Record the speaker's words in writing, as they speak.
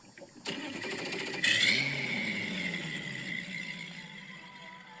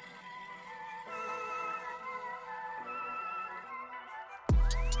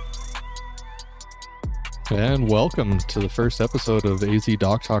And welcome to the first episode of the AZ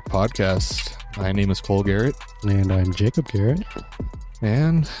Doc Talk podcast. My name is Cole Garrett. And I'm Jacob Garrett.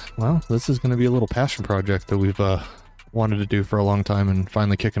 And, well, this is going to be a little passion project that we've wanted to do for a long time and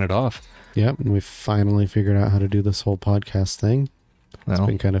finally kicking it off. Yep, and we've finally figured out how to do this whole podcast thing. It's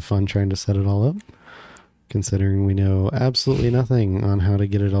been kind of fun trying to set it all up, considering we know absolutely nothing on how to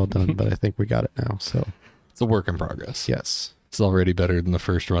get it all done, but I think we got it now, so. It's a work in progress. Yes. It's already better than the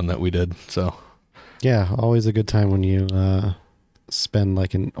first run that we did, so. Yeah, always a good time when you spend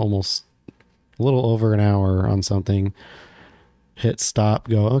like almost a little over an hour on something, hit stop,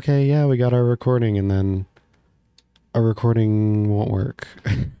 go, okay, yeah, we got our recording, and then our recording won't work.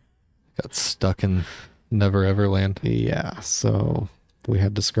 Got stuck in Never Ever Land. Yeah, so we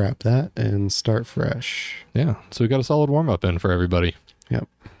had to scrap that and start fresh. Yeah, so we got a solid warm-up in for everybody. Yep.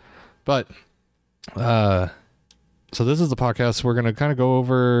 But, so this is the podcast. We're going to kind of go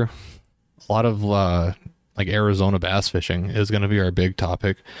over a lot of, like Arizona bass fishing is going to be our big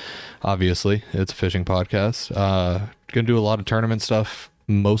topic. Obviously, it's a fishing podcast. Going to do a lot of tournament stuff,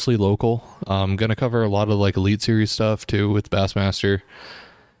 mostly local. Going to cover a lot of like Elite Series stuff too with Bassmaster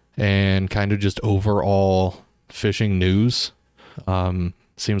and kind of just overall fishing news.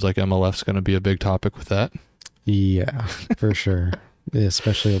 Seems like MLF's going to be a big topic with that. Yeah, for sure.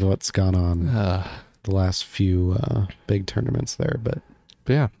 Especially with what's gone on the last few big tournaments there. But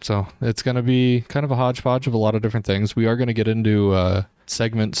yeah, so it's going to be kind of a hodgepodge of a lot of different things. We are going to get into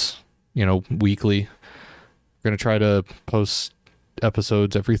segments, weekly. We're going to try to post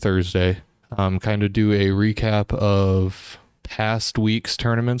episodes every Thursday. Kind of do a recap of past week's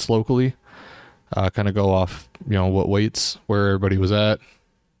tournaments locally. Kind of go off, what weights, where everybody was at.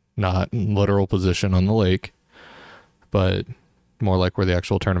 Not literal position on the lake, but more like where the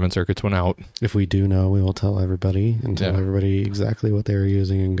actual tournament circuits went out. If we do know, we will tell everybody and tell everybody exactly what they were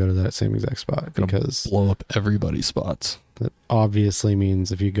using and go to that same exact spot. Because blow up everybody's spots. That obviously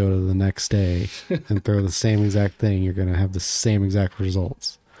means if you go to the next day and throw the same exact thing, you're going to have the same exact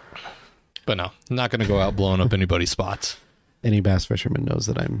results. But no, I'm not going to go out blowing up anybody's spots. Any bass fisherman knows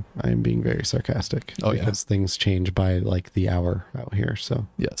that I'm being very sarcastic. Oh, because things change by like the hour out here. So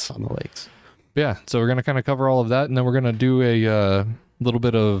yes, on the lakes. Yeah, so we're going to kind of cover all of that, and then we're going to do a little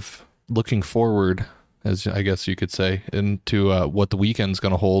bit of looking forward, as I guess you could say, into what the weekend's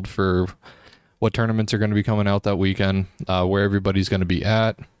going to hold for what tournaments are going to be coming out that weekend, where everybody's going to be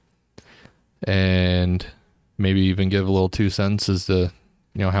at, and maybe even give a little 2 cents as to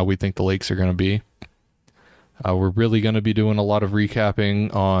how we think the lakes are going to be. We're really going to be doing a lot of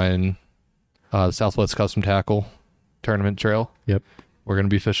recapping on Southwest Custom Tackle Tournament Trail. Yep. We're going to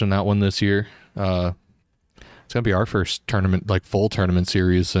be fishing that one this year. It's going to be our first tournament, like full tournament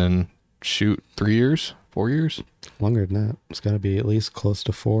series in 3 years, 4 years? Longer than that. It's got to be at least close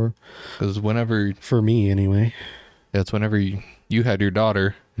to 4. Because whenever... For me, anyway. Yeah, it's whenever you had your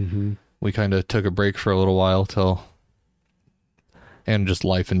daughter, we kind of took a break for a little while and just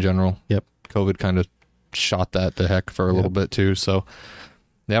life in general. Yep. COVID kind of shot that to heck for a little bit too. So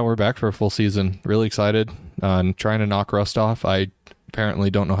yeah, we're back for a full season. Really excited. Trying to knock rust off. I apparently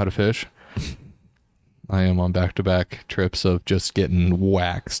don't know how to fish. I am on back-to-back trips of just getting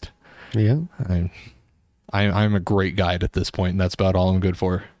waxed. Yeah. I'm a great guide at this point, and that's about all I'm good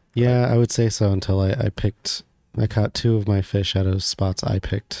for. Yeah, I would say so until I caught 2 of my fish out of spots I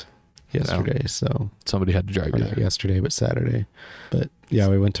picked yesterday. So somebody had to drive you not yesterday, but Saturday. But yeah,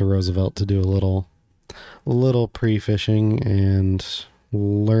 we went to Roosevelt to do a little pre-fishing and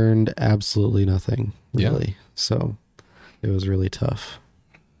learned absolutely nothing, really. Yeah. So it was really tough.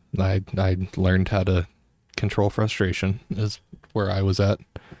 I learned how to control frustration is where I was at.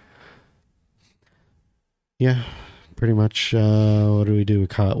 Yeah, pretty much. What do we do? I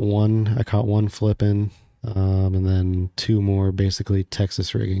caught one flipping, and then 2 more basically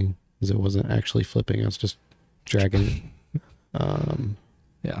Texas rigging, because it wasn't actually flipping. I was just dragging it.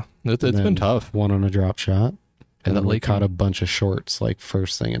 Yeah, it's been tough. 1 on a drop shot. And then we caught a a bunch of shorts like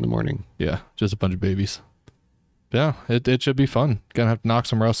first thing in the morning. Yeah, just a bunch of babies. Yeah, it should be fun. Gonna have to knock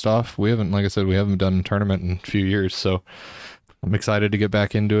some rust off. Like I said, we haven't done a tournament in a few years, so I'm excited to get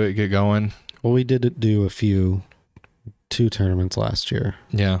back into it, get going. Well, we did do 2 tournaments last year.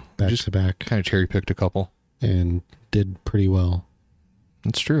 Yeah. Back to back. Kind of cherry picked a couple. And did pretty well.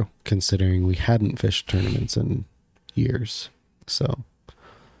 It's true. Considering we hadn't fished tournaments in years. So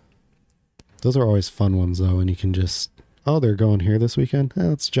those are always fun ones though, and you can just, they're going here this weekend?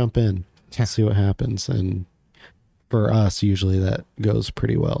 Let's jump in. Yeah. See what happens. And for us, usually that goes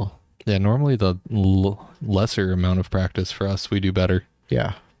pretty well. Yeah, normally the lesser amount of practice for us, we do better.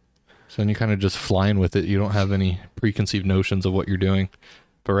 Yeah. So then you're kind of just flying with it. You don't have any preconceived notions of what you're doing.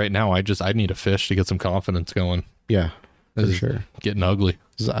 But right now, I need a fish to get some confidence going. Yeah, for This is sure. getting ugly.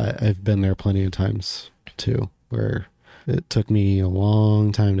 'Cause I've been there plenty of times too, where it took me a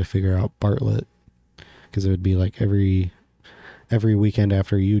long time to figure out Bartlett, because it would be like every weekend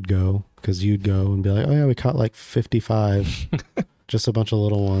after you'd go, because you'd go and be like, oh yeah, we caught like 55, just a bunch of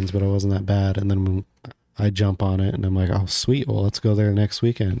little ones, but it wasn't that bad. And then when I jump on it and I'm like, oh sweet, well let's go there next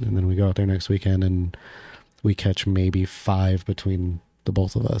weekend. And then we go out there next weekend and we catch maybe 5 between the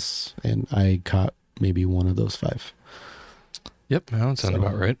both of us, and I caught maybe one of those 5. Yep, that sounds So-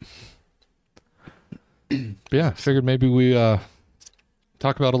 about right. But yeah, I figured maybe we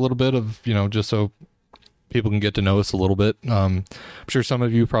talk about a little bit of, just so people can get to know us a little bit. I'm sure some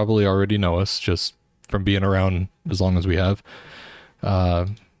of you probably already know us just from being around as long as we have.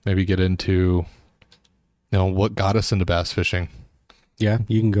 Maybe get into, what got us into bass fishing. Yeah,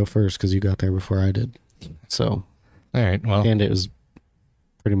 you can go first because you got there before I did. So, All right, well, and it was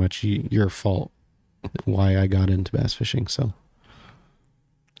pretty much your fault why I got into bass fishing. So,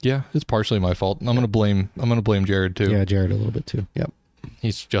 yeah, it's partially my fault. I'm gonna blame Jared too. yeah, Jared a little bit too. Yep.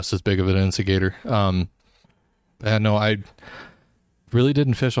 He's just as big of an instigator. And no, I really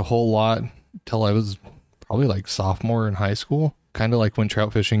didn't fish a whole lot till I was probably like sophomore in high school. Kind of like went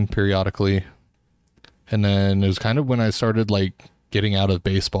trout fishing periodically. And then it was kind of when I started like getting out of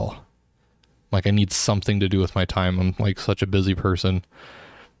baseball. Like I need something to do with my time. I'm like such a busy person.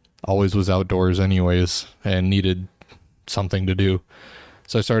 Always was outdoors anyways and needed something to do.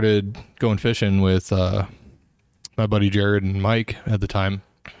 So I started going fishing with my buddy Jared and Mike at the time,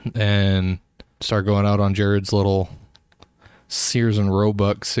 and started going out on Jared's little Sears and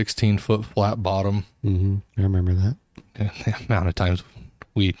Roebuck 16-foot flat bottom. Mm-hmm. I remember that. And the amount of times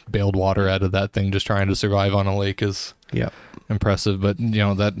we bailed water out of that thing just trying to survive on a lake is Yep. impressive. But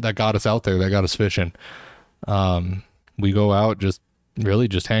that got us out there. That got us fishing. We go out, just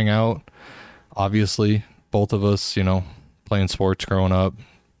hang out. Obviously, both of us, playing sports growing up,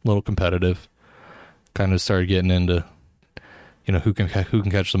 a little competitive. Kind of started getting into, who can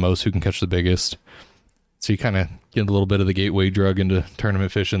catch the most, who can catch the biggest. So you kind of get a little bit of the gateway drug into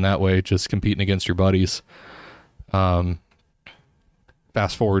tournament fishing that way, just competing against your buddies. Fast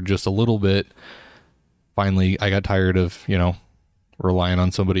forward just a little bit. Finally, I got tired of, relying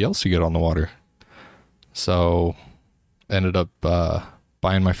on somebody else to get on the water. So ended up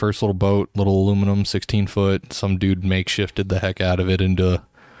buying my first little boat, little aluminum 16-foot. Some dude makeshifted the heck out of it into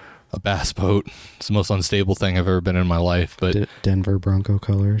a bass boat. It's the most unstable thing I've ever been in my life. But Denver Bronco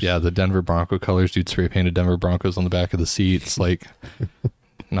colors. yeah, the Denver Bronco colors. Dude spray painted Denver Broncos on the back of the seats. Like,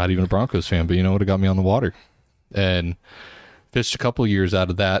 not even a Broncos fan, but it got me on the water. And fished a couple years out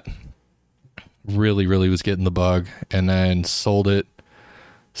of that. Really, really was getting the bug. And then sold it,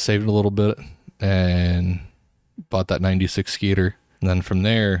 saved a little bit, and bought that 96 Skeeter. And then from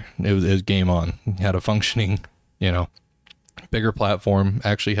there, it was game on. Had a functioning, bigger platform,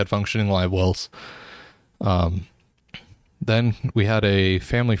 actually had functioning live wells. Then we had a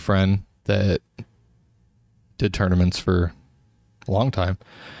family friend that did tournaments for a long time.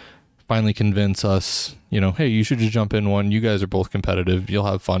 Finally convince us, hey, you should just jump in one. You guys are both competitive. You'll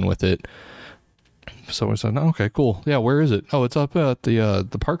have fun with it. So we said, okay, cool. Yeah, where is it? Oh, it's up at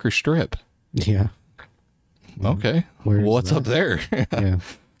the Parker Strip. Yeah. Okay. Where's What's that? up there? Yeah.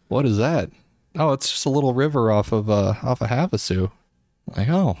 What is that? Oh, it's just a little river off of Havasu. Like,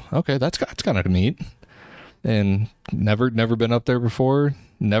 oh, okay, that's kind of neat. And never been up there before.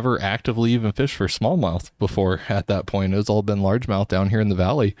 Never actively even fished for smallmouth before at that point. It's all been largemouth down here in the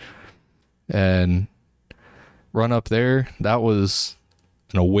valley. And run up there, that was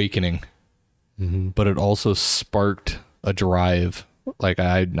an awakening. Mm-hmm. But it also sparked a drive like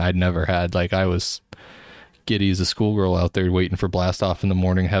I'd never had. Like I was giddy as a schoolgirl out there waiting for blast off in the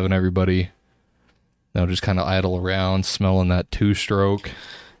morning, having everybody just kind of idle around, smelling that 2-stroke.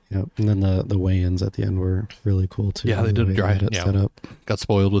 Yep. And then the weigh-ins at the end were really cool too. Yeah, they did a way drive. had it Yeah. set up. Got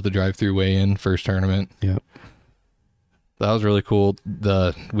spoiled with the drive-through weigh-in first tournament. Yep. That was really cool.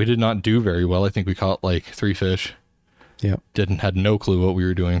 We did not do very well. I think we caught like 3 fish. Yep. Had no clue what we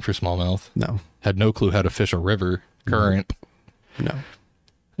were doing for smallmouth. No. Had no clue how to fish a river current. No.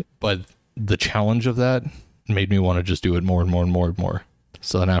 But the challenge of that made me want to just do it more and more and more and more.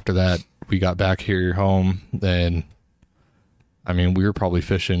 So then after that, we got back here home, and we were probably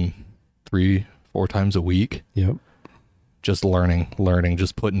fishing 3-4 times a week, Yep. just learning,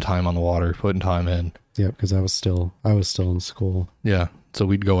 just putting time on the water, putting time in. Yep. Because I was still in school. Yeah. So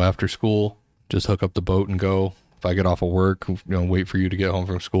we'd go after school, just hook up the boat and go. If I get off of work, wait for you to get home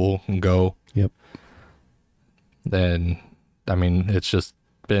from school and go. Yep. Then, it's just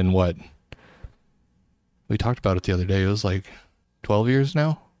been what? We talked about it the other day. It was like 12 years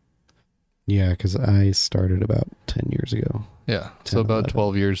now. Yeah, because I started about 10 years ago. Yeah, 10, so about 11.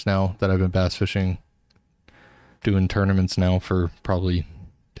 12 years now that I've been bass fishing, doing tournaments now for probably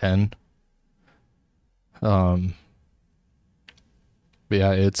 10. But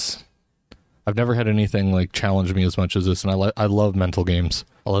yeah, I've never had anything like challenge me as much as this, and I love mental games.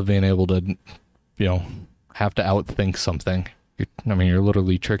 I love being able to, have to outthink something. You're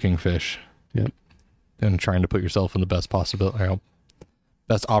literally tricking fish. Yep. And trying to put yourself in the best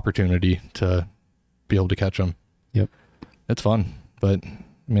best opportunity to be able to catch them. Yep. It's fun, but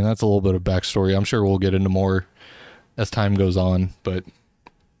that's a little bit of backstory. I'm sure we'll get into more as time goes on, but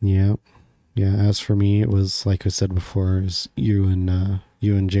yeah. As for me, it was like I said before, it was you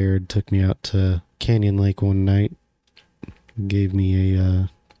and Jared took me out to Canyon Lake one night, gave me a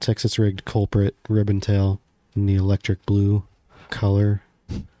Texas rigged culprit ribbon tail in the electric blue color.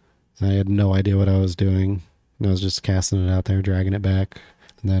 I had no idea what I was doing. I was just casting it out there, dragging it back,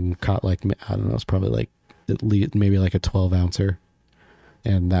 and then caught I don't know, it's probably like at least maybe like a 12 ouncer.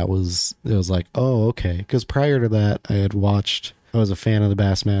 And it was like, oh, okay. Because prior to that, I was a fan of the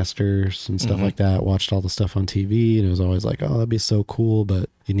Bassmasters and stuff like that, watched all the stuff on TV, and it was always like, oh, that'd be so cool, but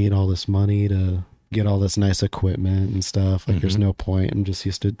you need all this money to get all this nice equipment and stuff. Like, there's no point. I'm just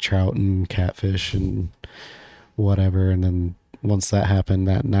used to trout and catfish and whatever. And then once that happened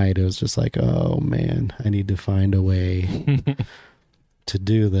that night, it was just like, oh man, I need to find a way to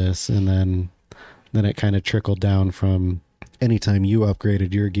do this. And then it kind of trickled down from anytime you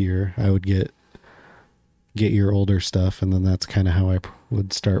upgraded your gear, I would get your older stuff, and then that's kind of how I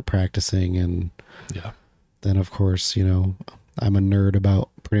would start practicing. And then of course, I'm a nerd about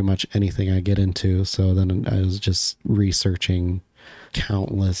pretty much anything I get into, so then I was just researching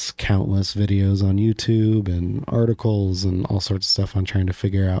countless videos on YouTube and articles and all sorts of stuff on trying to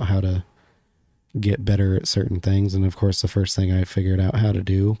figure out how to get better at certain things. And of course, the first thing I figured out how to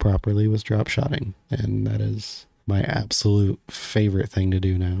do properly was drop shotting, and that is my absolute favorite thing to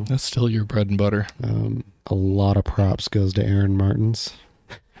do now. That's still your bread and butter. A lot of props goes to Aaron Martins.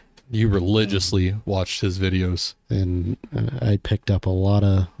 You religiously watched his videos, and I picked up a lot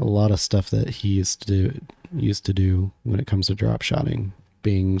of stuff that he used to do when it comes to drop shotting,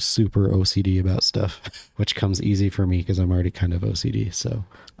 being super OCD about stuff, which comes easy for me because I'm already kind of OCD. So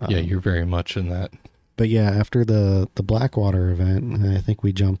yeah, you're very much in that. But yeah, after the Blackwater event, I think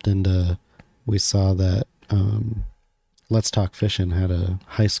we saw that Let's Talk Fishing had a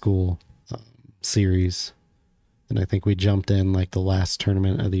high school series, and I think we jumped in like the last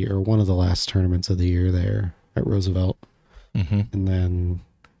tournament of the year, or one of the last tournaments of the year there at Roosevelt. And then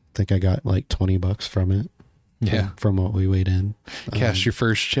I think I got like $20 from it. Yeah. From what we weighed in. Cash your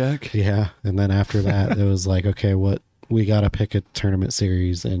first check. Yeah. And then after that, it was like, okay, we got to pick a tournament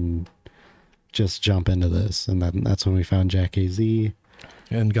series and just jump into this. And then that's when we found Jack AZ.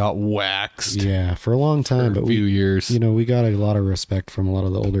 And got waxed. Yeah, for a long time, but a few years. We got a lot of respect from a lot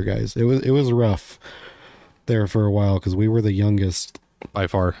of the older guys. It was rough there for a while because we were the youngest, by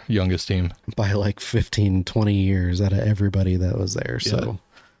far youngest team, by like 15, 20 years out of everybody that was there. So,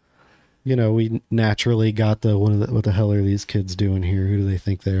 we naturally got what the hell are these kids doing here? Who do they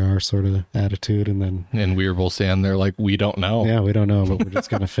think they are? Sort of attitude, and we were both saying they're like, we don't know. Yeah, we don't know, but we're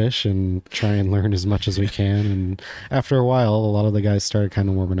just gonna fish and try and learn as much as we can. And after a while, a lot of the guys started kind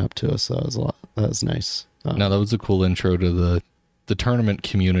of warming up to us. So that was nice. No, that was a cool intro to the tournament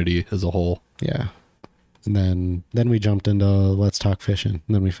community as a whole. Yeah, and then we jumped into Let's Talk Fishing,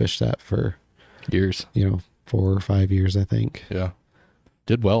 and then we fished that for years. 4 or 5 years, I think. Yeah,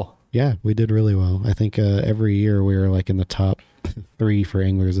 did well. Yeah, we did really well. I think every year we were like in the top 3 for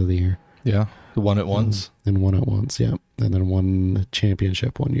anglers of the year. Yeah, won it once. And won it once, yeah. And then won the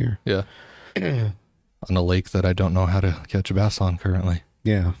championship one year. Yeah. On a lake that I don't know how to catch a bass on currently.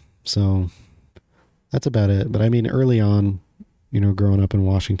 Yeah, so that's about it. But I mean, early on, growing up in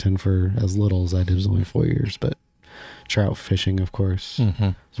Washington for as little as I did, it was only 4 years, but trout fishing, of course,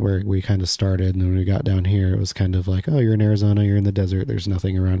 is where we kind of started. And then when we got down here, it was kind of like, oh, you're in Arizona, you're in the desert, there's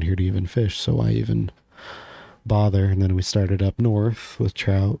nothing around here to even fish, so why even bother? And then we started up north with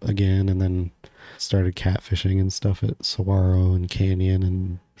trout again, and then started catfishing and stuff at Saguaro and Canyon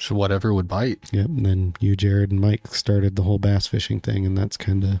and so whatever would bite. Yep. And then you, Jared, and Mike started the whole bass fishing thing, and that's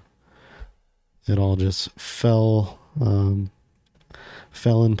kind of, it all just fell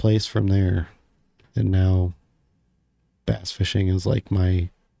in place from there. And now bass fishing is like my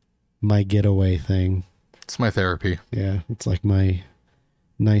getaway thing. It's my therapy. Yeah, it's like my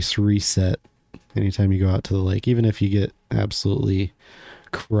nice reset anytime you go out to the lake, even if you get absolutely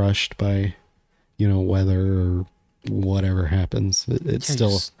crushed by weather or whatever happens. It's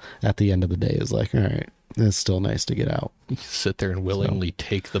still at the end of the day is like, all right, it's still nice to get out. You sit there and willingly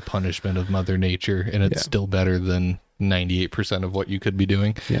take the punishment of Mother Nature, and it's still better than 98% of what you could be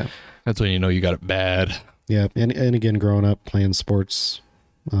doing. Yeah. That's when you know you got it bad. Yeah. And again, growing up playing sports,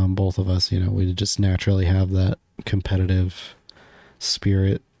 both of us, we just naturally have that competitive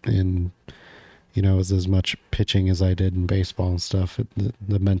spirit, and, as much pitching as I did in baseball and stuff,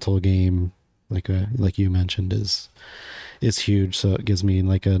 the mental game, like you mentioned, is huge. So it gives me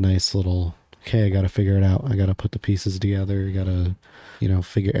like a nice little, okay, I got to figure it out. I got to put the pieces together. I got to,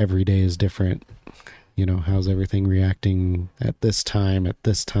 figure every day is different. How's everything reacting at this time,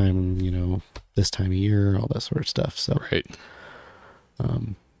 this time of year, all that sort of stuff. So, right.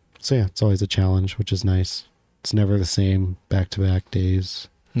 So yeah, it's always a challenge, which is nice. It's never the same back-to-back days.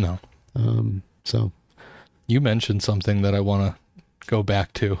 No. So you mentioned something that I want to go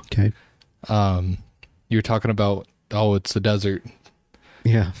back to. Okay. You're talking about, it's a desert.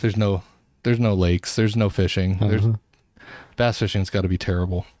 Yeah. There's no lakes. There's no fishing. There's bass fishing's got to be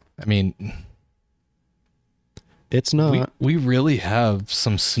terrible. I mean, it's not. We really have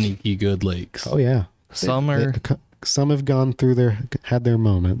some sneaky good lakes. Oh yeah. Some have gone through had their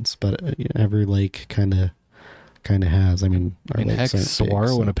moments, but every lake kind of has. I mean, heck,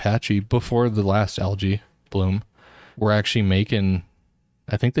 Saguaro and Apache, before the last algae bloom, were actually making,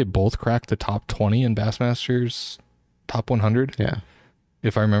 I think they both cracked the top 20 in Bassmaster's top 100. Yeah.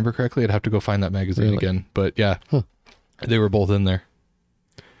 If I remember correctly, I'd have to go find that magazine again. But yeah, they were both in there.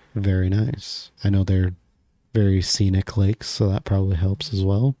 Very nice. I know they're very scenic lakes, so that probably helps as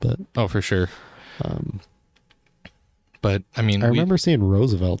well. But for sure. But I mean, I remember seeing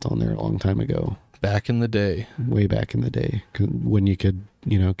Roosevelt on there a long time ago. Back in the day. Way back in the day, when you could,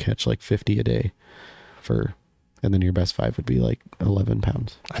 catch like 50 a day and then your best 5 would be like 11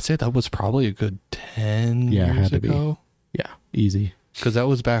 pounds. I'd say that was probably a good 10 years had to ago. Be. Yeah, easy. Because that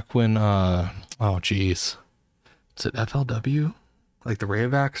was back when, is it FLW? Like the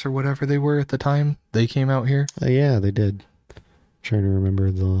Rayovacs or whatever they were at the time? They came out here? Yeah, they did. I'm trying to remember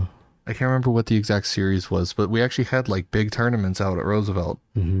I can't remember what the exact series was, but we actually had like big tournaments out at Roosevelt.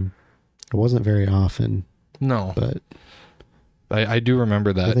 Mm-hmm. It wasn't very often. No. But I do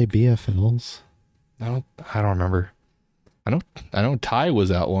remember that. Were they BFLs? I don't remember. I know Ty was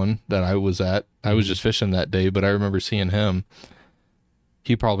at one that I was at. I was just fishing that day, but I remember seeing him.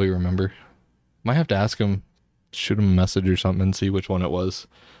 He probably remember. Might have to ask him, shoot him a message or something and see which one it was.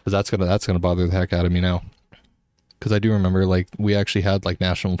 Because that's gonna bother the heck out of me now. Because I do remember, like, we actually had like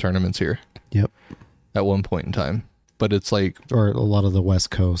national tournaments here. Yep. At one point in time. But it's like, or a lot of the West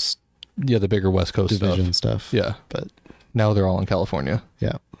Coast. Yeah, the bigger West Coast division stuff. Yeah. But now they're all in California.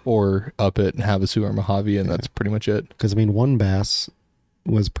 Yeah. Or up at Havasu or Mojave, and that's pretty much it. Because, I mean, one bass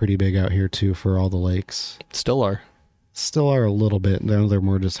was pretty big out here, too, for all the lakes. Still are a little bit. Now they're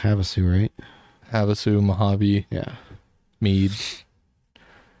more just Havasu, right? Havasu, Mojave. Yeah. Mead.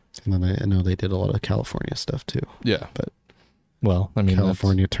 And then I know they did a lot of California stuff, too. Yeah. But, well, I mean,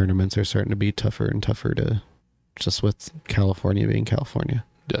 California tournaments are starting to be tougher and tougher just with California being California.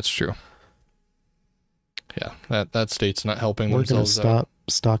 That's true. Yeah, that state's not helping We're themselves going to stop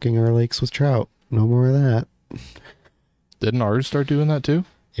stocking our lakes with trout. No more of that. Didn't ours start doing that too?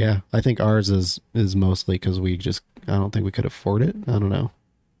 Yeah, I think ours is mostly because I don't think we could afford it. I don't know.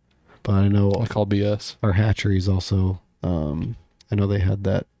 But I know I call BS. Our hatcheries also, I know they had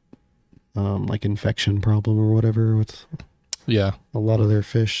that like infection problem or whatever with a lot of their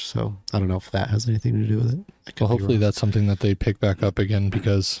fish. So I don't know if that has anything to do with it. Well, hopefully that's something that they pick back up again,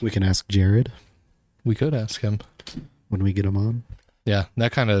 because we can ask Jared. We could ask him when we get him on. Yeah,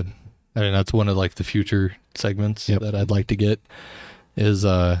 that's one of like the future segments that I'd like to get is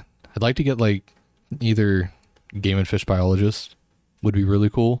I'd like to get like either game and fish biologist would be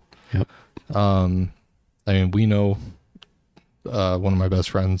really cool. Yep. I mean, we know one of my best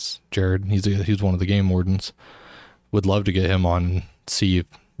friends, Jared, he's one of the game wardens. Would love to get him on, see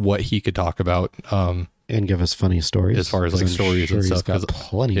what he could talk about. And give us funny stories. As far as like stories and stuff. He's got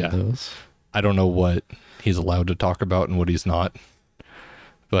plenty of those. I don't know what he's allowed to talk about and what he's not,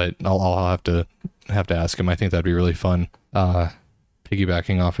 but I'll have to ask him. I think that'd be really fun.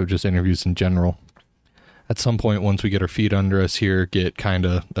 Piggybacking off of just interviews in general. At some point, once we get our feet under us here, get kind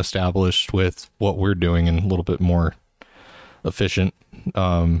of established with what we're doing and a little bit more efficient,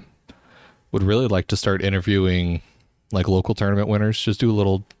 would really like to start interviewing like local tournament winners. Just do a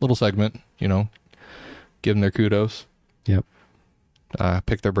little segment, give them their kudos. Yep.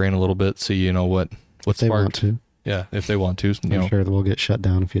 Pick their brain a little bit, see, what if they want to. Yeah, if they want to. I'm sure we'll get shut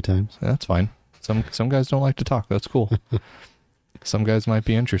down a few times. That's fine. Some guys don't like to talk. That's cool. Some guys might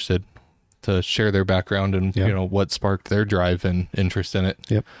be interested to share their background and, what sparked their drive and interest in it.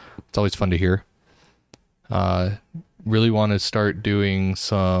 Yep. It's always fun to hear. Really want to start doing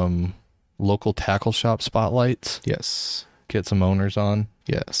some local tackle shop spotlights. Yes. Get some owners on.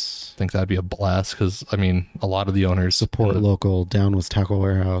 Yes. I think that'd be a blast because, I mean, a lot of the owners Support local, down with Tackle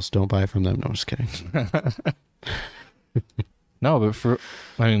Warehouse. Don't buy from them. No, I'm just kidding. No, but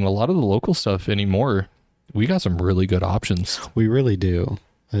a lot of the local stuff anymore, we got some really good options. We really do.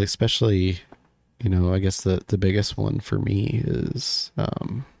 Especially, I guess the biggest one for me is,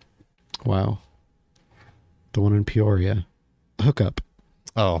 wow, the one in Peoria, Hookup.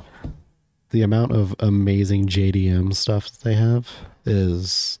 Oh, The amount of amazing JDM stuff that they have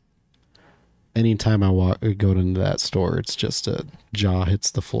is, anytime I go into that store, it's just a jaw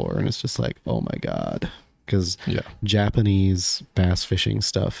hits the floor and it's just like, oh my God. Because yeah. Japanese bass fishing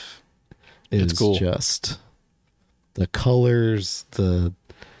stuff is cool. just the colors, the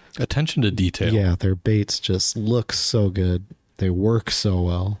attention to detail. Yeah, their baits just look so good. They work so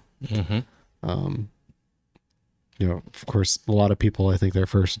well. Mm-hmm. Of course, a lot of people, I think their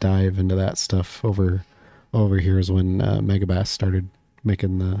first dive into that stuff over here is when Megabass started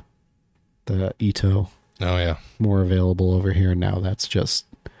making the Ito Oh, yeah. more available over here. Now that's just,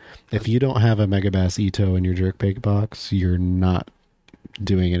 if you don't have a Megabass Ito in your jerkbait box, you're not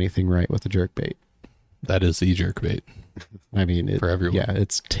doing anything right with the jerkbait. That is the jerkbait. I mean, for everyone. Yeah,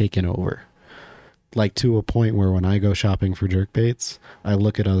 it's taken over. Like to a point where when I go shopping for jerkbaits, I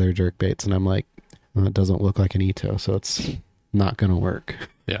look at other jerkbaits and I'm like, well, it doesn't look like an Ito, so it's not going to work.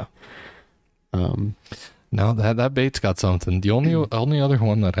 Yeah. No, that bait's got something. The only other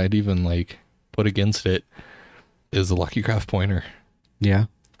one that I'd even like put against it is the Lucky Craft Pointer. Yeah.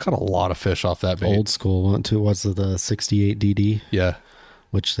 Caught a lot of fish off that bait. Old school one too. Was the 68 DD? Yeah.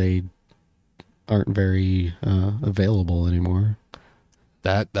 Which they aren't very available anymore.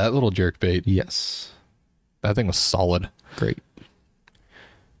 That little jerkbait. Yes. That thing was solid. Great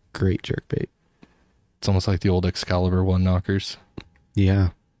jerkbait. It's almost like the old Excalibur one knockers. Yeah.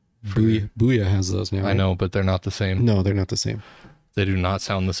 Booyah has those now. I know, but they're not the same. No, they're not the same. They do not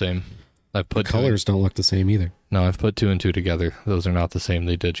sound the same. I've put colors don't look the same either. No, I've put 2 and 2 together. Those are not the same.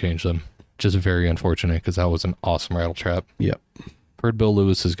 They did change them. Just very unfortunate because that was an awesome rattle trap. Yep. Heard Bill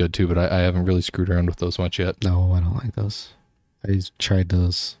Lewis is good too, but I haven't really screwed around with those much yet. No, I don't like those. I tried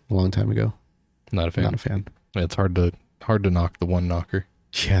those a long time ago. Not a fan. Not a fan. It's hard to knock the one knocker.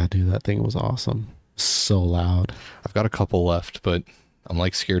 Yeah, dude, that thing was awesome. So loud. I've got a couple left, but I'm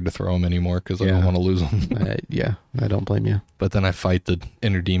like scared to throw them anymore because I don't want to lose them. Yeah, I don't blame you. But then I fight the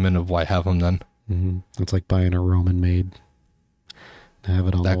inner demon of why have them then. Mm-hmm. It's like buying a Roman made. Have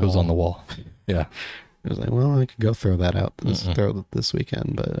it on that the goes wall. on the wall. Yeah. I was like, well, I could go throw that out this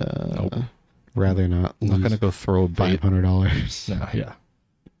weekend, but nope. Rather not. I'm not going to go throw a bait. $500. No,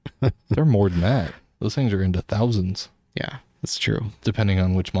 yeah. They're more than that. Those things are into thousands. Yeah, that's true. Depending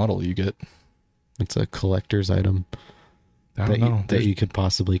on which model you get. It's a collector's item that you could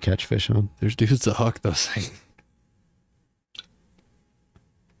possibly catch fish on. There's dudes that huck those things. I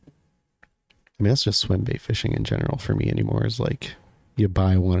mean, that's just swim bait fishing in general for me anymore. Is like you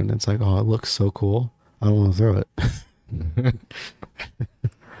buy one and it's like, oh, it looks so cool. I don't want to throw it.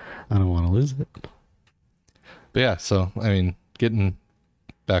 I don't want to lose it. But yeah, so I mean, getting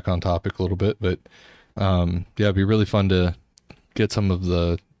back on topic a little bit, but yeah, it'd be really fun to get some of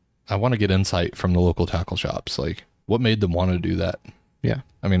the. I want to get insight from the local tackle shops, like what made them want to do that. Yeah,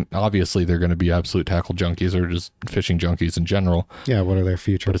 I mean, obviously they're going to be absolute tackle junkies or just fishing junkies in general. Yeah, what are their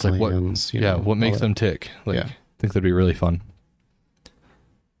future plans? Like what makes them tick? Like, yeah. I think that'd be really fun.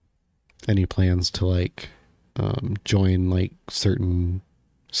 Any plans to like join like certain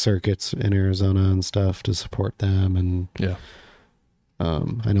circuits in Arizona and stuff to support them? And yeah,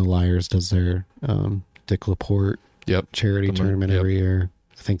 I know Liars does their Dick LaPorte charity tournament every year.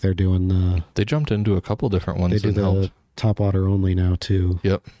 I think they're doing they jumped into a couple different ones. They do the helped. Top Water only now too.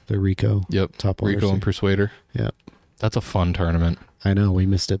 Yep. The Rico. Yep. Top Water. Rico and Persuader. Yep. That's a fun tournament. I know we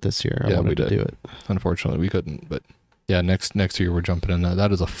missed it this year. I wanted to do it. Unfortunately, we couldn't. But yeah, next year we're jumping in that.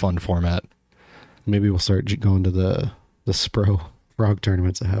 That is a fun format. Maybe we'll start going to the Spro frog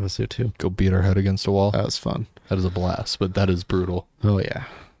tournaments at Havasu too. Go beat our head against a wall. That was fun. That is a blast, but that is brutal. Oh yeah.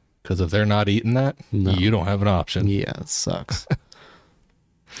 Because if they're not eating that, you don't have an option. Yeah, it sucks.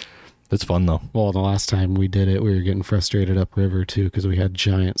 It's fun though. Well, the last time we did it, we were getting frustrated upriver too because we had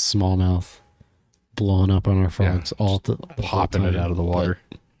giant smallmouth blowing up on our frogs, popping it out of the water.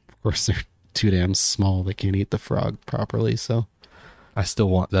 But of course, they're too damn small; they can't eat the frog properly. So, I still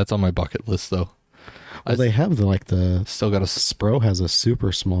want that's on my bucket list though. Well, they have the still got a Spro has a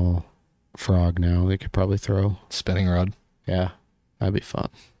super small frog now. They could probably throw spinning rod. Yeah, that'd be fun.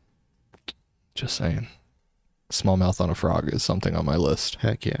 Just saying, smallmouth on a frog is something on my list.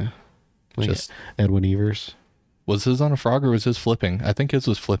 Heck yeah. Like Just Edwin Evers. was his on a frog or was his flipping? I think his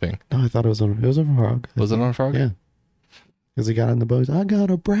was flipping. No, I thought it was on a frog. Was it on a frog? Yeah. Because he got in the boat. I got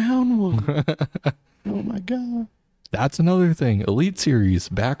a brown one. Oh my God. That's another thing. Elite Series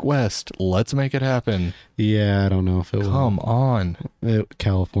back west. Let's make it happen. Yeah, I don't know if it Come on.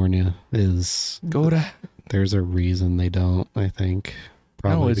 California is. Go to. There's a reason they don't, I think.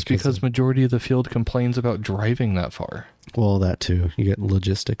 No, it's because of, majority of the field complains about driving that far. well, that too. You get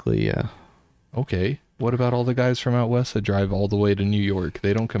logistically, yeah. Okay. What about all the guys from out west that drive all the way to New York?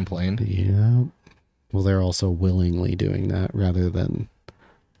 They don't complain. Yeah. Well, they're also willingly doing that rather than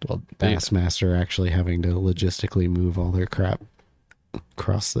Well, Bassmaster actually having to logistically move all their crap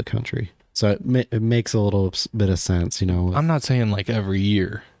across the country. So it makes a little bit of sense, you know. I'm not saying like every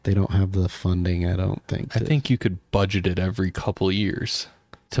year. They don't have the funding, I don't think. I think you could budget it every couple of years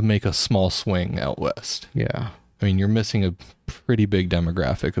to make a small swing out west. Yeah. I mean, you're missing a pretty big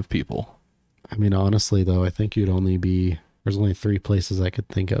demographic of people. I mean, honestly, though, I think there's only 3 places I could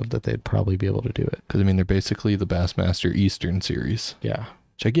think of that they'd probably be able to do it. Because, I mean, they're basically the Bassmaster Eastern Series. Yeah.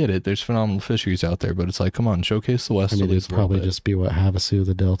 Which I get it. There's phenomenal fisheries out there, but it's like, come on, showcase the West. I mean, at least it'd a little probably bit. just be what Havasu,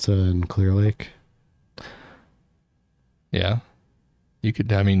 the Delta, and Clear Lake. Yeah. You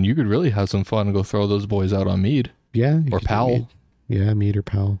could really have some fun and go throw those boys out on Mead. Yeah. Or Powell. Yeah, Mead or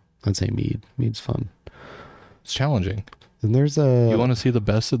Powell. I'd say Mead. Mead's fun. It's challenging. And there's You want to see the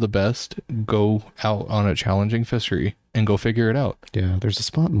best of the best, go out on a challenging fishery and go figure it out. yeah, there's a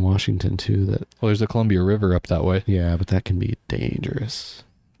spot in Washington too that, Well, there's the Columbia River up that way. yeah, but that can be dangerous.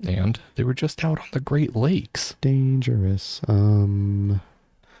 And they were just out on the Great Lakes. Dangerous. Trying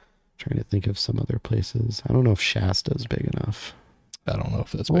to think of some other places. I don't know if Shasta's big enough. I don't know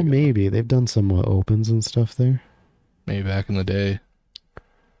if that's Well, big. maybe. They've done some opens and stuff there. Maybe back in the day.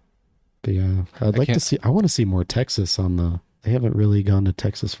 But yeah, I want to see more Texas they haven't really gone to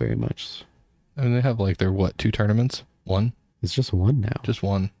Texas very much. I mean, they have like their, 2 tournaments? 1? It's just one now. Just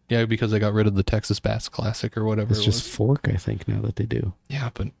 1. Yeah, because they got rid of the Texas Bass Classic or whatever It's it just was. Fork, I think, now that they do. Yeah,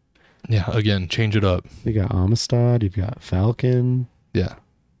 but yeah, again, change it up. You got Amistad, you've got Falcon, Yeah,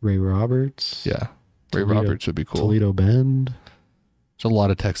 Ray Roberts. yeah. Ray Toledo- Roberts would be cool. Toledo Bend. There's a lot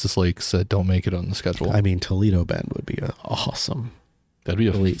of Texas lakes that don't make it on the schedule. I mean, Toledo Bend would be awesome. That'd be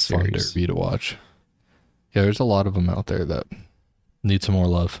a Elite fun Series. derby to watch. Yeah, there's a lot of them out there that need some more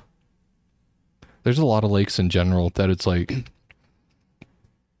love. There's a lot of lakes in general that it's like,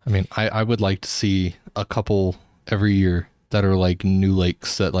 I mean, I would like to see a couple every year that are like new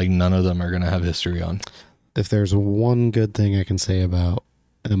lakes that like none of them are going to have history on. If there's one good thing I can say about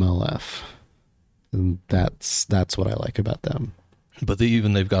MLF, then that's what I like about them. But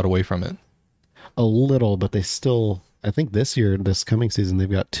they've got away from it. A little, but they still, I think this coming season, they've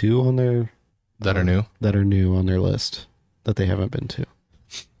got 2 on their That are new. that are new on their list that they haven't been to.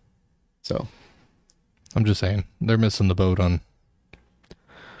 So I'm just saying they're missing the boat on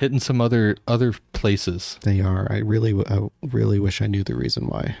hitting some other places. they are. I really wish I knew the reason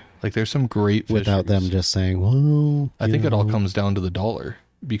why. Like there's some great Without them fisheries. just saying, well, I think it all comes down to the dollar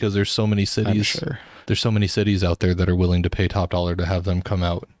because there's so many I'm cities. sure. There's so many cities out there that are willing to pay top dollar to have them come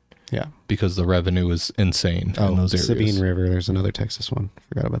out Yeah. because the revenue is insane in those areas. Sabine River. There's another Texas one.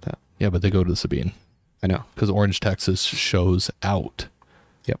 Forgot about that. Yeah, but they go to the Sabine I know. because Orange, Texas shows out.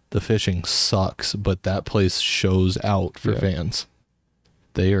 Yep. The fishing sucks, but that place shows out for Yeah. fans.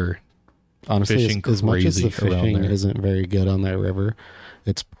 They are Honestly, fishing as much as the crazy around fishing there. isn't very good on that river,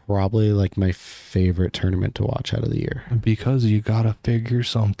 it's probably like my favorite tournament to watch out of the year. because you gotta figure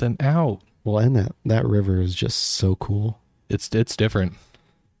something out. Well, and that river is just so cool. It's different.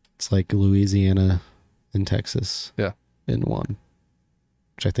 It's like Louisiana and Texas. Yeah. In one.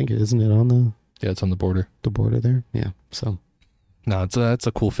 Which I think, isn't it on Yeah, it's on the border. the border there? Yeah. So No, it's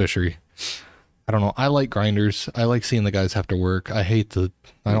a cool fishery. I don't know. I like grinders. I like seeing the guys have to work. I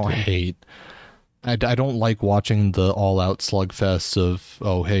don't like watching the all out slugfests of,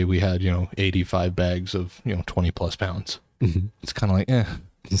 oh, hey, we had, 85 bags of, 20 plus pounds. It's kind of like,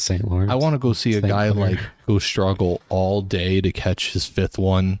 St. Lawrence. I want to go see a St. guy Clair. like go struggle all day to catch his 5th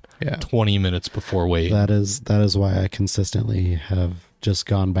one Yeah. 20 minutes before weight. That is why I consistently have just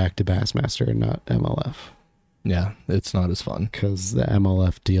gone back to Bassmaster and not MLF. Yeah, it's not as fun. Because the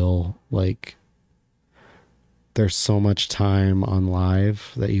MLF deal, like, there's so much time on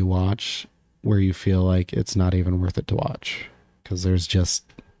live that you watch where you feel like it's not even worth it to watch. Because there's just,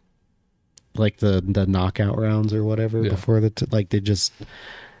 like, the knockout rounds or whatever Yeah. before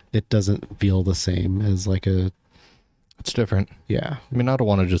it doesn't feel the same as like It's different. yeah. I mean, I don't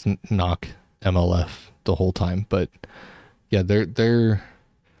want to just knock MLF the whole time, but yeah, they're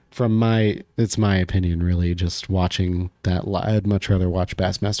it's my opinion, really, just watching that I'd much rather watch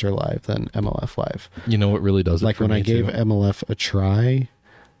Bassmaster live than MLF live. You know what really does it Like for when me I gave too? MLF a try,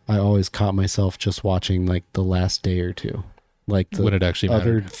 I always caught myself just watching like the last day or two. Like the When it actually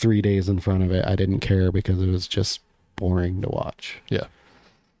other mattered. 3 days in front of it, I didn't care because it was just boring to watch. Yeah.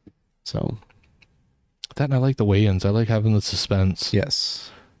 So, That and I like the weigh-ins. I like having the suspense.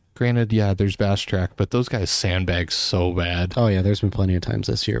 yes. Granted, yeah, there's Bass Track, but those guys sandbag so bad. Oh yeah, there's been plenty of times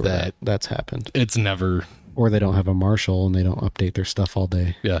this year where That- that's happened. It's never, Or they don't have a marshal and they don't update their stuff all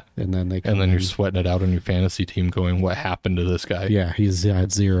day, yeah. and then they come And then you're in. sweating it out on your fantasy team going, what happened to this guy? Yeah, he's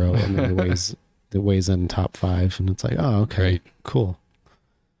at 0, and then it weighs in top 5, and it's like, oh, okay, Right. cool.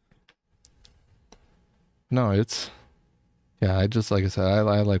 No, it's, yeah, I just, like I said,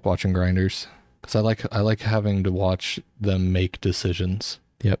 I like watching grinders because I like having to watch them make decisions.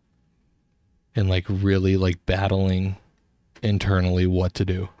 Yep. And like really like battling internally what to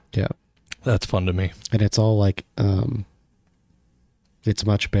do. Yeah, That's fun to me. and it's all like, it's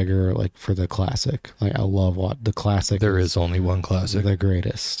much bigger, like for the classic. Like I love what the classic. There is only one classic. the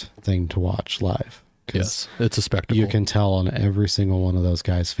greatest thing to watch live. 'Cause Yes, it's a spectacle. you can tell on every single one of those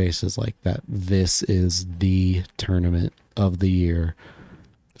guys' faces like that. This is the tournament of the year.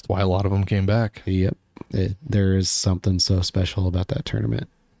 That's why a lot of them came back. Yep, there is something so special about that tournament.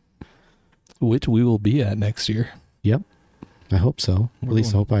 Which we will be at next year. Yep, I hope so. We're At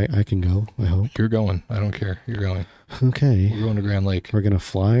least going. hope I can go. I hope. You're going. I don't care. You're going. Okay, We're going to Grand Lake. we're gonna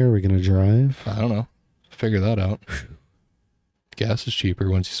fly or we're gonna drive. I don't know. Figure that out. Gas is cheaper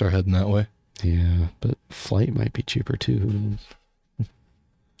once you start heading that way. Yeah, but flight might be cheaper too. Who knows?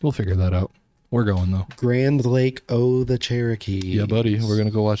 We'll figure that out. We're going though. Grand Lake, oh the Cherokee. Yeah, buddy. We're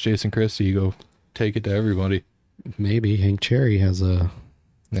gonna go watch Jason Christie go take it to everybody. Maybe Hank Cherry has a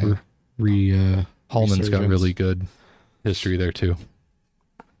Yeah. Hallman's got resurgence. really good history there too.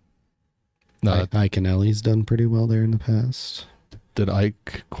 No, Ike and Ellie's done pretty well there in the past. did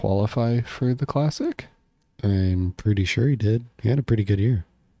Ike qualify for the Classic? I'm pretty sure he did. He had a pretty good year,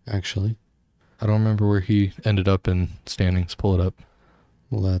 actually. I don't remember where he ended up in standings. Pull it up.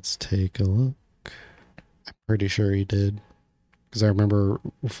 Let's take a look. I'm pretty sure he did. Because I remember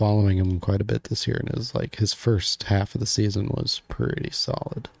following him quite a bit this year, and it was like his first half of the season was pretty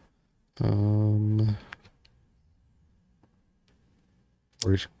solid.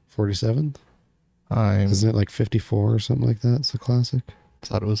 47th? I Isn't it like 54 or something like that? It's a classic.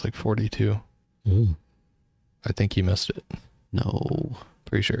 thought it was like 42. Ooh. I think he missed it. No.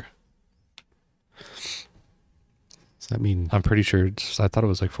 Pretty sure. Does that mean I'm pretty sure. I thought it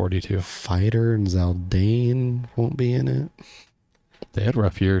was like 42. Fighter and Zaldane won't be in it? They had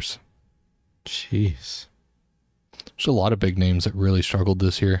rough years. Jeez. There's a lot of big names that really struggled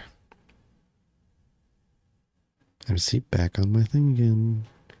this year. I see back on my thing again.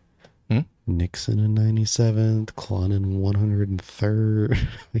 Hmm? Nixon in 97th, Klon in 103rd.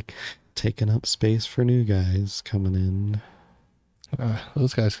 Like, taking up space for new guys coming in.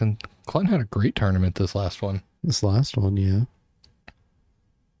 Those guys can. Clun had a great tournament this last one. This last one, yeah.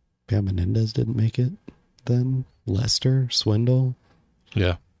 Yeah, Menendez didn't make it then. Lester, Swindle,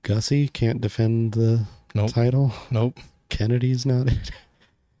 Yeah. Gussie can't defend the Nope. title. Nope. Kennedy's not it.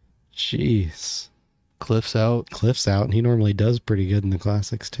 Jeez. Cliff's out. Cliff's out, and he normally does pretty good in the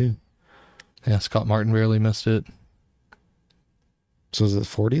classics too. Yeah. Scott Martin barely missed it. So is it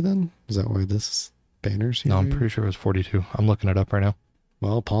 40 then? Is that why this banner's here? No, I'm pretty sure it was 42. I'm looking it up right now.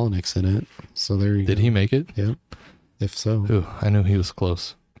 Well, Polinick's in it. So there you go. Did he make it? Yep. If so. Ooh, I knew he was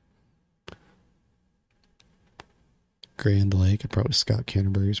close. Grand Lake, and probably Scott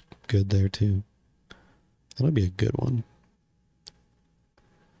Canterbury's good there too. That'll be a good one.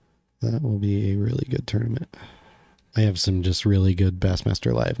 That will be a really good tournament. I have some just really good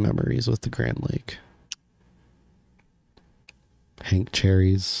Bassmaster Live memories with the Grand Lake. Hank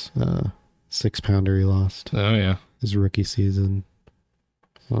Cherry's 6-pounder he lost Oh, yeah. his rookie season.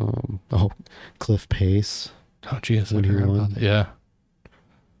 Cliff Pace. Oh, geez. I When he forgot won. about that. Yeah.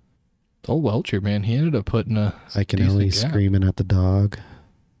 Oh, Welcher, man. He ended up putting a. Ike and decent Ellie gap. screaming at the dog.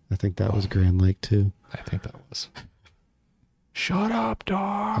 I think that was Grand Lake too. I think that was. Shut up,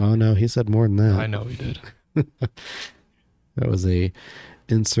 dog. Oh no, he said more than that. I know he did. That was a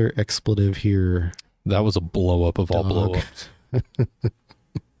insert expletive here. That was a blow up of all Dog. blow ups.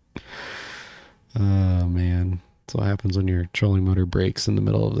 Oh man. That's what happens when your trolling motor breaks in the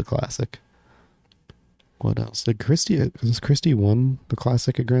middle of the classic. What else? Did Christie won the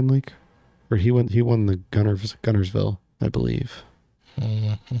classic at Grand Lake? Or he won the Gunnersville, I believe.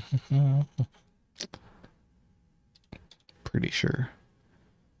 Pretty sure.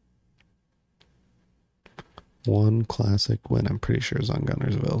 One classic win, I'm pretty sure, is on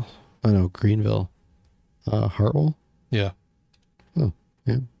Gunnersville. Oh, no, Greenville. Hartwell? Yeah. Oh,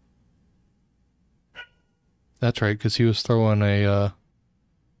 yeah. That's right, because he was throwing a...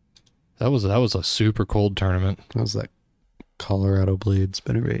 That was a super cold tournament. That was that Colorado Blade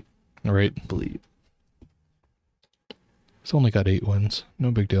spinnerbait. Right. Bleed. He's only got 8 wins.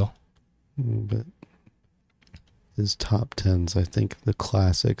 No big deal. But his top 10s, I think the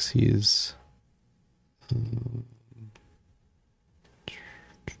classics, he's...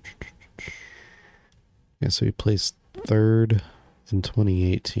 yeah, so he placed third in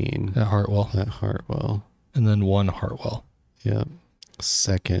 2018 At Hartwell. at Hartwell. And then won Hartwell. Yep.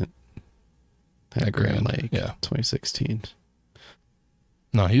 Second at Grand Lake. Yeah. 2016.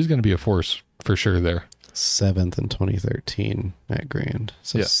 No, he's going to be a force for sure there. Seventh in 2013 at Grand.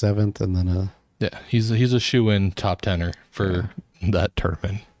 So Yeah. seventh and then a... Yeah, he's a shoe-in top tenner for that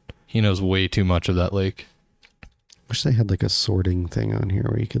tournament. He knows way too much of that lake. Wish they had like a sorting thing on here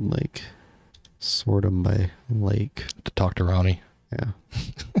where you could like sort them by lake. To talk to Ronnie. Yeah.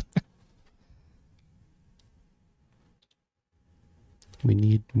 We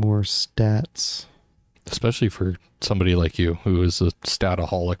need more stats. Especially for somebody like you, who is a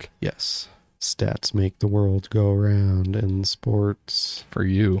stataholic. Yes. Stats make the world go around in sports. For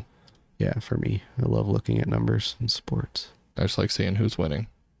you, Yeah, for me. I love looking at numbers in sports. I just like seeing who's winning.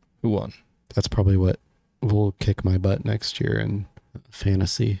 Who won? That's probably what will kick my butt next year in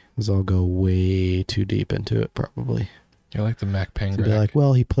fantasy, is I'll go way too deep into it probably. You're like the Mac To be Pangrak. like,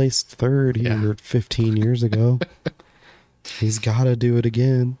 well, he placed third here 15 years ago. He's got to do it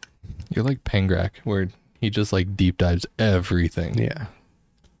again. You're like Pangrak, where he just like deep dives everything. Yeah.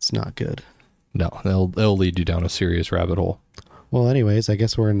 It's not good. No, they'll lead you down a serious rabbit hole. Well, anyways, I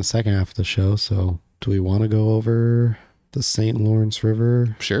guess we're in the second half of the show, so do we want to go over the St. Lawrence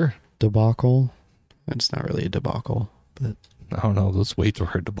River Sure. debacle? It's not really a debacle, but I don't know. Those weights were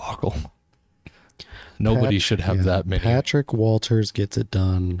a debacle. Nobody should have that many. Patrick Walters gets it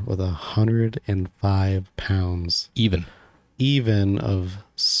done with 105 pounds, Even. even of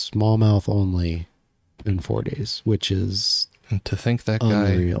smallmouth only, in 4 days, which is And to think that guy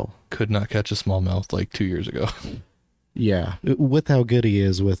unreal. could not catch a smallmouth like 2 years ago. Yeah, with how good he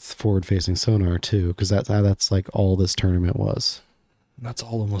is with forward-facing sonar too, because that's like all this tournament was. That's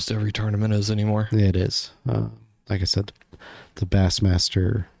all almost every tournament is anymore. It is. Like I said, the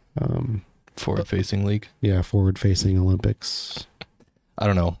Bassmaster, Forward-facing league. yeah, forward-facing Olympics. I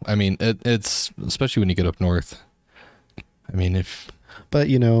don't know. I mean, it's especially when you get up north. I mean, But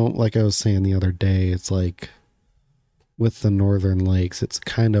you know, like I was saying the other day, it's like with the northern lakes, it's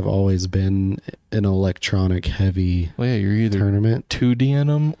kind of always been an electronic heavy well, yeah, you're either tournament. 2D'ing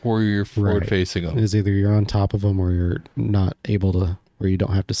them or you're forward-facing them. It's either you're on top of them or you're not able to, or you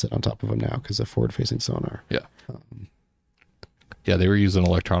don't have to sit on top of them now because of forward-facing sonar. Yeah. Yeah, they were using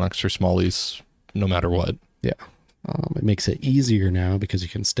electronics for smallies no matter what. Yeah. It makes it easier now because you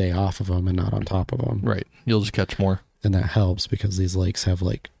can stay off of them and not on top of them. Right. You'll just catch more. And that helps because these lakes have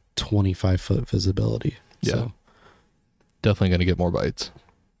like 25-foot visibility. Yeah. Definitely going to get more bites.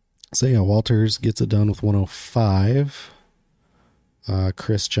 So yeah, Walters gets it done with 105.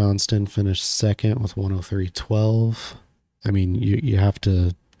 Chris Johnston finished second with 103.12. I mean, you have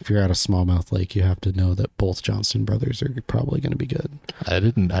to, if you're at a smallmouth lake, you have to know that both Johnston brothers are probably going to be good. I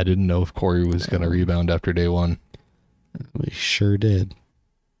didn't know if Corey was going to rebound after day one. We sure did.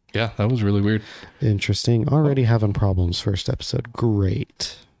 Yeah, that was really weird. Interesting. Already having problems first episode.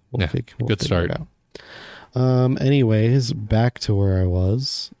 Great. We'll Good figure start. it out. Anyways, back to where I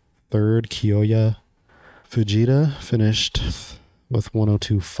was. Third, Kiyoya Fujita finished with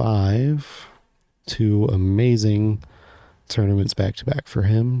 102.5. 2 amazing tournaments back to back for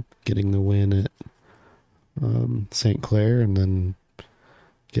him, getting the win at St. Clair and then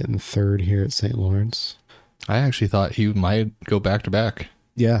getting third here at St. Lawrence. I actually thought he might go back to back.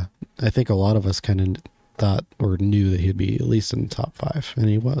 Yeah, I think a lot of us kind of thought or knew that he'd be at least in the top 5, and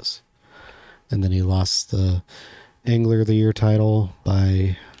he was. And then he lost the Angler of the Year title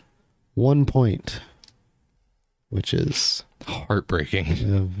by 1 point, which is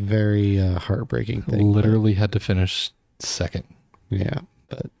Heartbreaking. a very heartbreaking thing. Literally had to finish second. Yeah,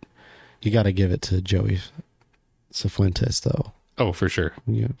 but you got to give it to Joey Cifuentes, though. Oh, for sure.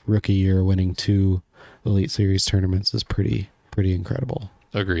 Yeah, rookie year winning 2 Elite Series tournaments is pretty incredible.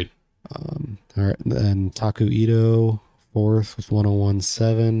 Agreed. All right, then Taku Ito, 4th with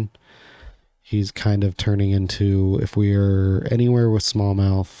 101.7. He's kind of turning into, if we are anywhere with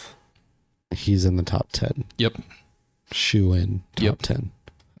smallmouth, he's in the top 10. Yep. Shoe in top Yep. 10.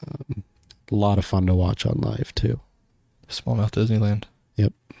 A lot of fun to watch on live, too. Smallmouth Disneyland.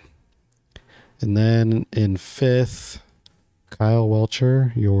 Yep. And then in 5th, Kyle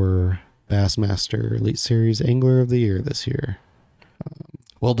Welcher, your Bassmaster Elite Series Angler of the Year this year.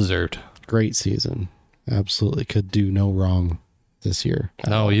 Well deserved. Great season. Absolutely could do no wrong this year.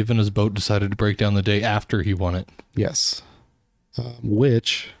 No, even his boat decided to break down the day after he won it. Yes.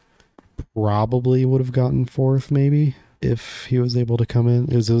 Which probably would have gotten 4th maybe if he was able to come in.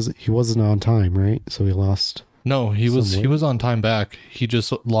 He wasn't on time, right? So he lost. No, he was somewhat. on time back. He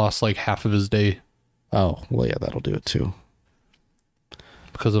just lost like half of his day Oh, well, yeah, that'll do it too.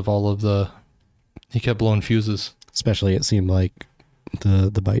 because of all of he kept blowing fuses. Especially it seemed like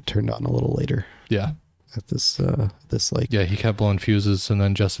the bite turned on a little later Yeah. at this lake. Yeah, he kept blowing fuses, and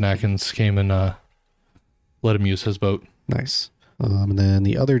then Justin Atkins came and let him use his boat. Nice. And then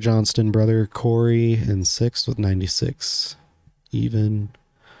the other Johnston brother, Corey, in 6th with 96 even.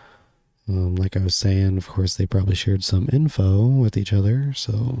 Like I was saying, of course, they probably shared some info with each other.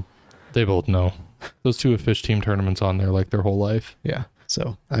 So They both know. Those two have fished team tournaments on there like their whole life. yeah.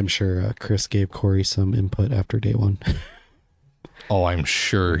 So I'm sure Chris gave Corey some input after day 1. Oh, I'm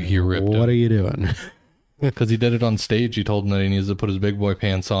sure he ripped What him. are you doing? Because he did it on stage. He told him that he needs to put his big boy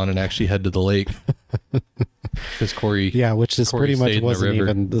pants on and actually head to the lake. Because Corey... Yeah, which is Corey pretty much stayed in the wasn't river.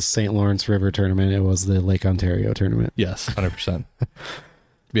 even the St. Lawrence River tournament. It was the Lake Ontario tournament. Yes, 100%.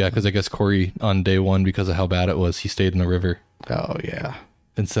 Yeah, because I guess Corey, on day 1, because of how bad it was, he stayed in the river Oh, yeah.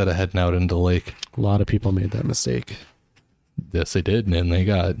 instead of heading out into the lake. A lot of people made that mistake. Yes, they did, and they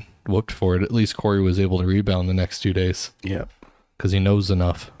got whooped for it. At least Corey was able to rebound the next 2 days Yep. because he knows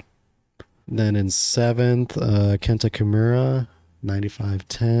enough. Then in 7th, Kenta Kimura,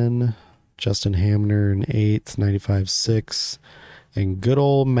 95.10. Justin Hamner in 8th, 95.6. And good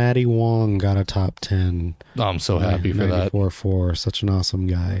old Matty Wong got a top 10. Oh, I'm so happy for that. 94.4. Such an awesome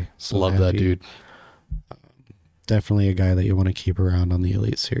guy. So Love that happy. dude. Definitely a guy that you want to keep around on the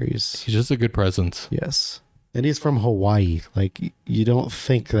Elite Series. He's just a good presence. Yes. And he's from Hawaii. Like, you don't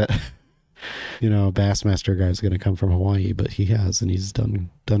think that, a Bassmaster guy's going to come from Hawaii, but he has, and he's done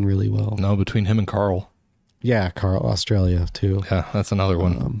really well. No, between him and Carl. Yeah, Carl, Australia, too. Yeah, that's another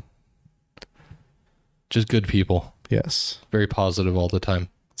one. Just good people. Yes. Very positive all the time.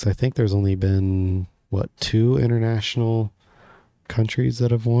 So I think there's only been, 2 international countries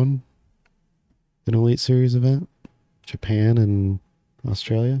that have won an Elite Series event? Japan and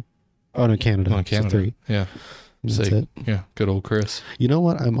Australia? Oh, no, Canada. Oh, Canada. So 3. Yeah. That's Say, it. Yeah, good old Chris. You know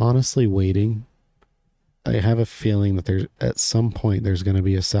what? I'm honestly waiting. I have a feeling that there's at some point there's going to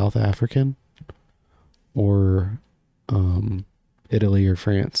be a South African or Italy or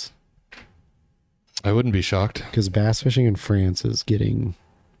France, I wouldn't be shocked. because bass fishing in France is getting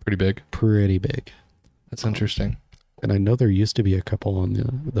Pretty big. pretty big. That's interesting. And I know there used to be a couple on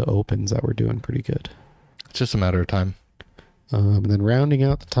the opens that were doing pretty good. It's just a matter of time. And then rounding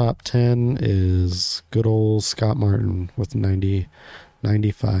out the top 10 is good old Scott Martin with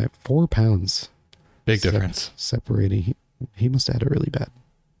 95, 4 pounds. Big difference. Separating. He must have had a really bad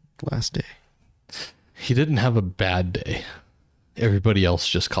last day. He didn't have a bad day. Everybody else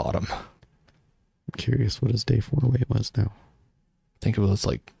just caught him. I'm curious what his day 4 weight was now. I think it was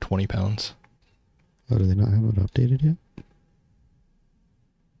like 20 pounds. Oh, do they not have it updated yet?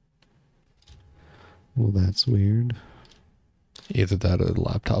 Well, that's weird. Either that or the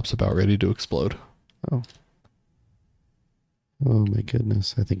laptop's about ready to explode. Oh. Oh my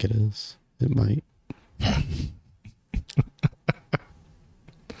goodness. I think it is. It might.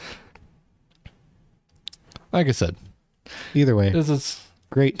 Like I said, Either way, this is,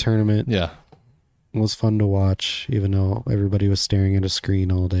 great tournament. yeah. It was fun to watch, even though everybody was staring at a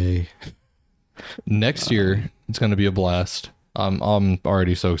screen all day. Next year, it's going to be a blast. I'm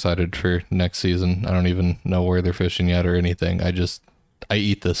already so excited for next season. I don't even know where they're fishing yet or anything. I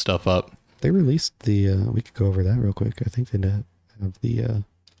eat this stuff up. They released the, we could go over that real quick. I think they have the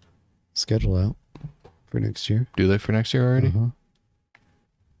schedule out for next year. Do they for next year already? Uh-huh.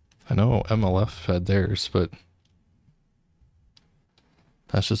 I know MLF had theirs, but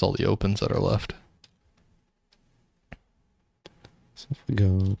that's just all the opens that are left. So if we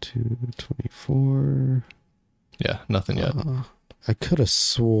go to 24. Yeah, nothing yet. I could have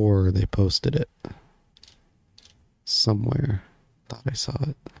swore they posted it somewhere. Thought I saw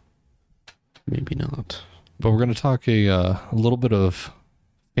it. Maybe not. But we're going to talk a little bit of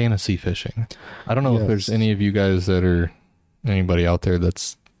fantasy fishing. I don't know if there's Yes. any of you guys that are, anybody out there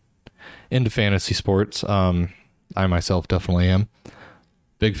that's into fantasy sports. I myself definitely am.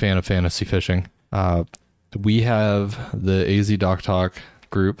 Big fan of fantasy fishing. We have the AZ Doc Talk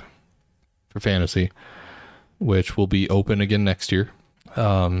group for fantasy, which will be open again next year.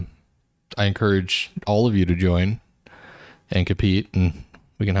 I encourage all of you to join and compete, and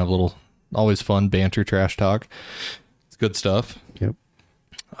we can have little always fun banter, trash talk. It's good stuff. Yep.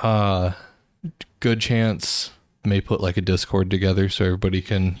 Good chance may put like a Discord together so everybody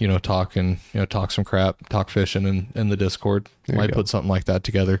can, talk and, talk some crap, talk fishing in the Discord. Might put something like that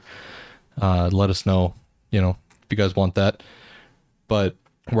together. Let us know, if you guys want that. But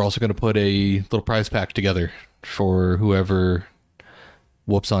we're also going to put a little prize pack together for whoever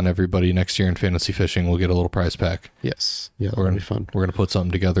whoops on everybody next year in fantasy fishing. We'll get a little prize pack. Yes. Yeah, that'll be fun. We're going to put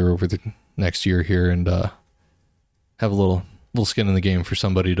something together over the next year here and have a little skin in the game for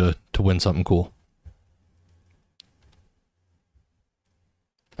somebody to win something cool.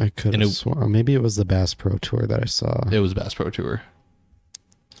 I could have sworn. Maybe it was the Bass Pro Tour that I saw. It was Bass Pro Tour.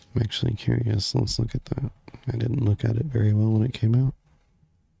 I'm actually curious. Let's look at that. I didn't look at it very well when it came out.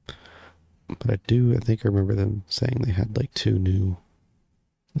 But I think I remember them saying they had like 2 new.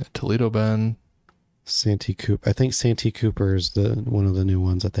 Toledo Bend. Santee Cooper. I think Santee Cooper is one of the new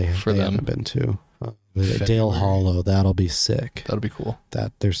ones that they haven't been to. Dale Hollow. That'll be sick. That'll be cool.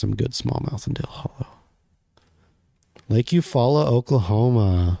 There's some good smallmouth in Dale Hollow. Lake Eufaula,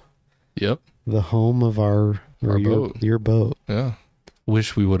 Oklahoma. Yep. The home of our boat. Your boat. Yeah.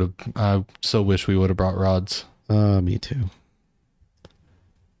 I so wish we would have brought rods. Me too.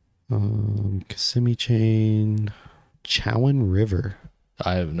 Kissimmee Chain. Chowan River.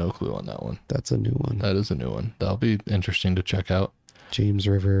 I have no clue on that one. That's a new one. That is a new one. That'll be interesting to check out. James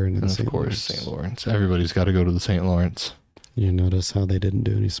River and of course St. Lawrence. Everybody's got to go to the St. Lawrence. You notice how they didn't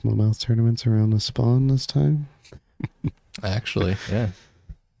do any smallmouth tournaments around the spawn this time? Actually, yeah.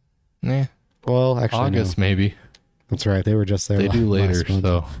 Nah. Well, actually, August maybe. That's right. They were just there. They do later,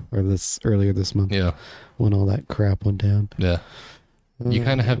 or earlier this month. Yeah. When all that crap went down. Yeah. You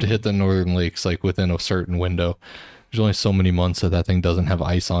kind of have to hit the northern lakes like within a certain window. There's only so many months that thing doesn't have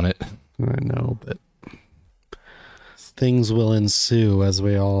ice on it. I know, but things will ensue, as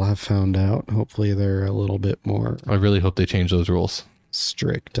we all have found out. Hopefully they're a little bit more... I really hope they change those rules.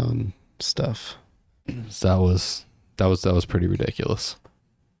 Strict on stuff. That was pretty ridiculous.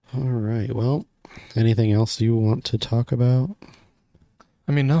 All right. Well, anything else you want to talk about?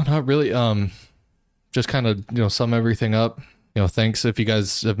 I mean, no, not really. Just kind of, sum everything up. Thanks if you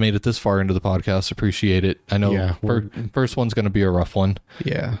guys have made it this far into the podcast. Appreciate it. I know first one's going to be a rough one.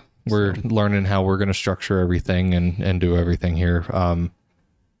 Yeah. We're learning how we're going to structure everything and do everything here. It's going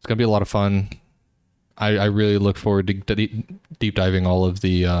to be a lot of fun. I really look forward to deep diving all of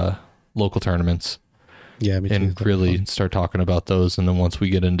the local tournaments. Yeah, me too. And really start talking about those. And then once we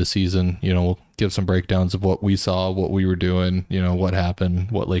get into season, we'll give some breakdowns of what we saw, what we were doing, what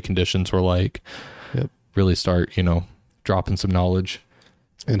happened, what lake conditions were like. Yep. Really start, dropping some knowledge.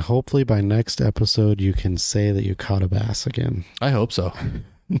 And hopefully by next episode, you can say that you caught a bass again. I hope so.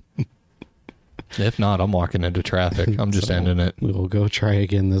 If not, I'm walking into traffic. I'm just ending it. We will go try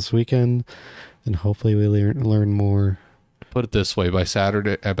again this weekend, and hopefully we learn more. Put it this way, by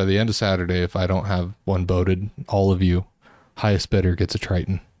the end of Saturday, if I don't have one boated, all of you, highest bidder gets a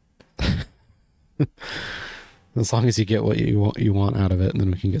Triton. As long as you get what you want out of it, and then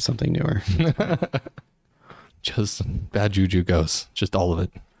we can get something newer. Just bad juju goes. Just all of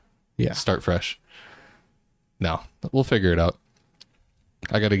it. Yeah. Start fresh. No, we'll figure it out.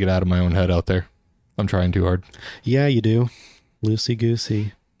 I got to get out of my own head out there. I'm trying too hard. Yeah, you do.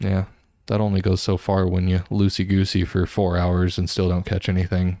 Loosey-goosey. Yeah. That only goes so far when you loosey-goosey for 4 hours and still don't catch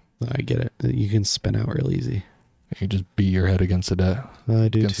anything. I get it. You can spin out real easy. You just beat your head against the deck. I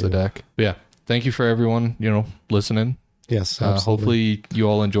do against too. the deck. But yeah. Thank you for everyone, listening. Yes, absolutely. Hopefully you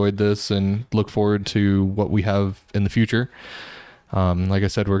all enjoyed this and look forward to what we have in the future. Like I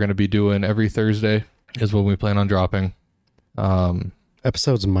said, we're going to be doing every Thursday is when we plan on dropping.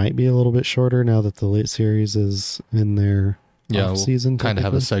 Episodes might be a little bit shorter now that the late series is in their off season. We'll kind of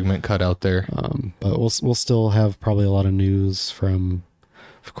have a segment cut out there. But we'll still have probably a lot of news from,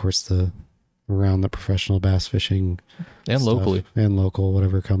 of course, around the professional bass fishing and locally and local,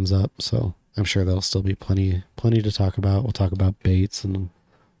 whatever comes up. So I'm sure there'll still be plenty to talk about. We'll talk about baits and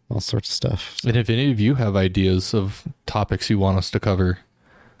all sorts of stuff. So. And if any of you have ideas of topics you want us to cover,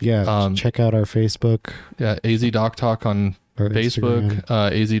 check out our Facebook. Yeah, AZ Doc Talk on Facebook,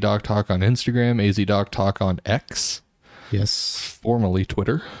 AZ Doc Talk on Instagram, AZ Doc Talk on X. Yes. Formerly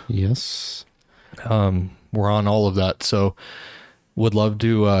Twitter. Yes. We're on all of that, so would love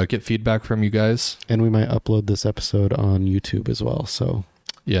to get feedback from you guys. And we might upload this episode on YouTube as well, so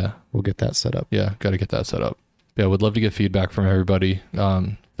yeah, we'll get that set up. Yeah, got to get that set up. Yeah, would love to get feedback from everybody.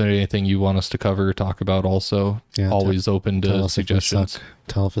 If there's anything you want us to cover, talk about also, always open to suggestions.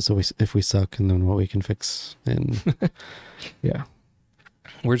 Tell us if we suck and then what we can fix. And yeah.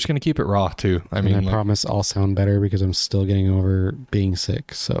 We're just going to keep it raw too. I promise I'll sound better because I'm still getting over being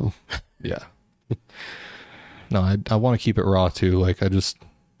sick. So Yeah. No, I want to keep it raw too. Like I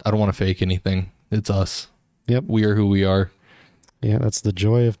don't want to fake anything. It's us. Yep. We are who we are. Yeah, that's the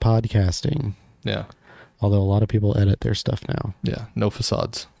joy of podcasting. Yeah. Although a lot of people edit their stuff now. Yeah. No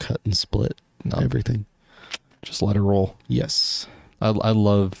facades. Cut and split. No. Everything. Just let it roll. Yes. I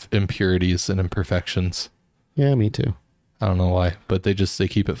love impurities and imperfections. Yeah, me too. I don't know why, but they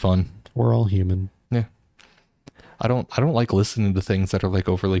keep it fun. We're all human. Yeah. I don't like listening to things that are like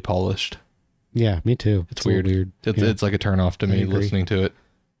overly polished. Yeah, me too. It's weird. It's like a turn off to me listening to it.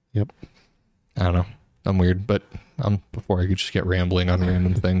 Yep. I don't know. I'm weird, but before I could just get rambling on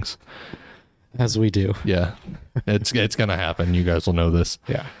random things. As we do. Yeah. It's gonna happen. You guys will know this.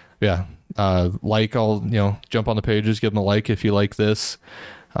 Yeah. Yeah. I'll jump on the pages, give them a like if you like this.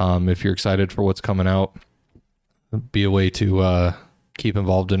 If you're excited for what's coming out, be a way to keep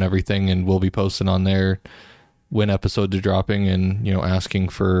involved in everything, and we'll be posting on there when episodes are dropping, and asking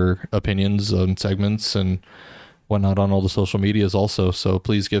for opinions on segments and whatnot on all the social medias also. So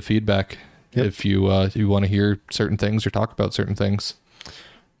please give feedback. Yep. If you want to hear certain things or talk about certain things.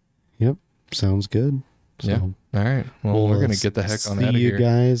 Yep. Sounds good. So Yeah. All right. Well, we're going to get the heck on out of here. See here. you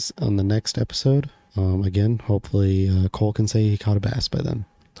guys on the next episode. Again, hopefully Cole can say he caught a bass by then.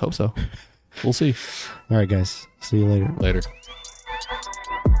 Hope so. We'll see. All right, guys. See you later. Later.